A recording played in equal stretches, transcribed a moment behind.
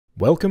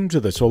Welcome to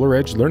the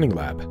SolarEdge Learning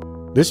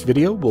Lab. This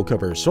video will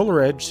cover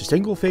SolarEdge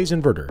Single Phase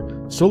Inverter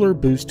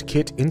SolarBoost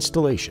Kit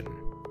installation.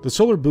 The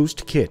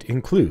SolarBoost kit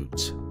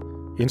includes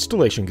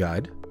installation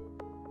guide,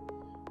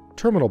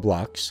 terminal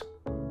blocks,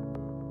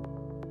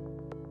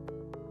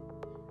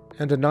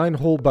 and a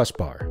 9-hole bus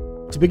bar.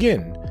 To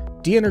begin,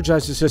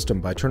 de-energize the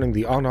system by turning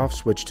the on-off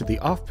switch to the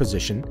off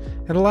position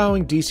and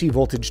allowing DC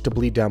voltage to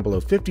bleed down below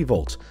 50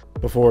 volts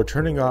before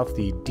turning off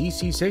the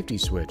DC safety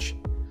switch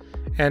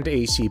and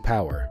AC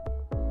power.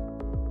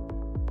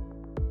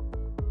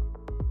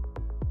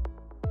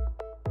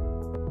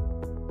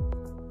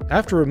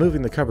 After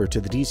removing the cover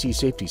to the DC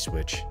safety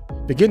switch,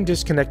 begin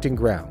disconnecting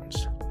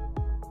grounds.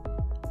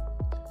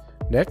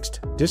 Next,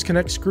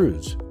 disconnect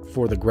screws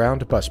for the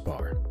ground bus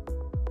bar.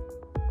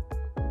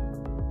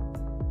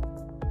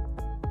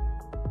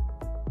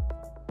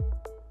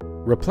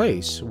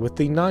 Replace with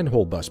the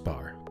 9-hole bus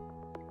bar.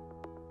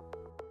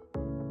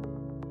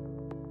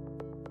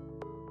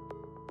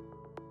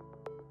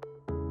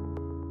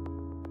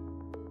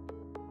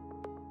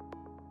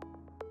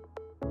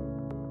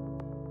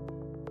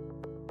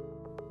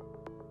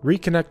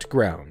 Reconnect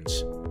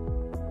grounds.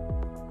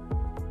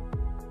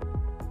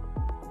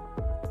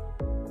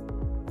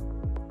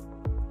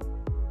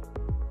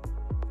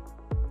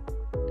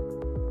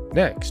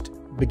 Next,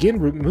 begin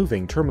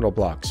removing terminal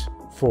blocks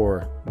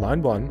for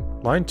line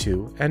 1, line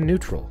 2, and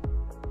neutral.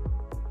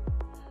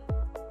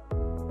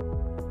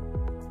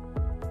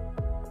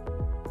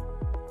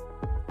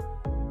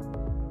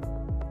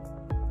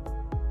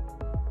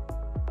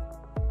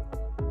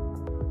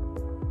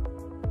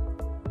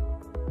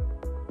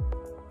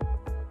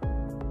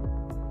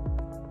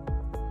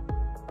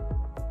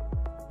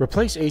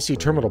 Replace AC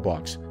terminal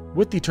blocks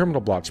with the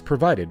terminal blocks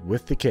provided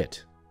with the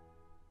kit.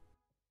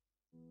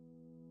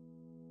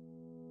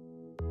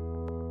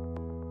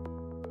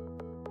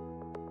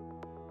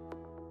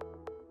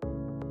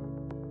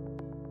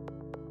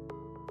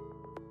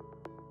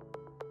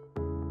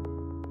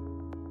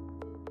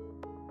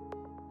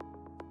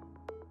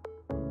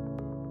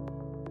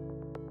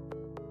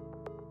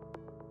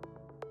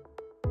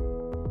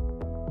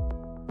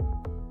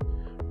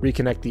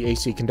 Reconnect the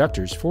AC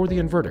conductors for the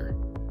inverter.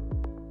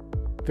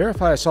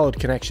 Verify a solid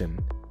connection.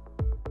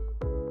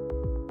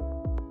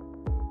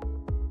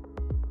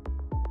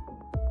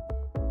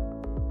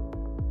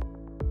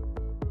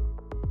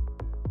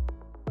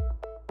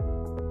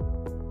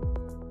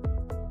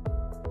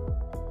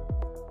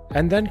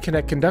 And then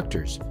connect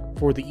conductors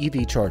for the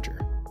EV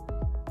charger.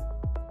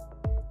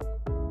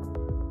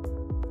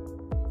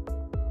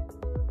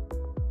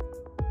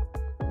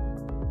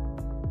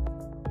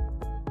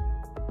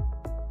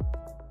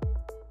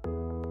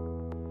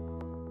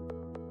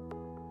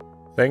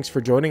 Thanks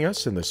for joining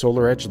us in the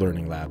SolarEdge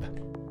Learning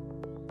Lab.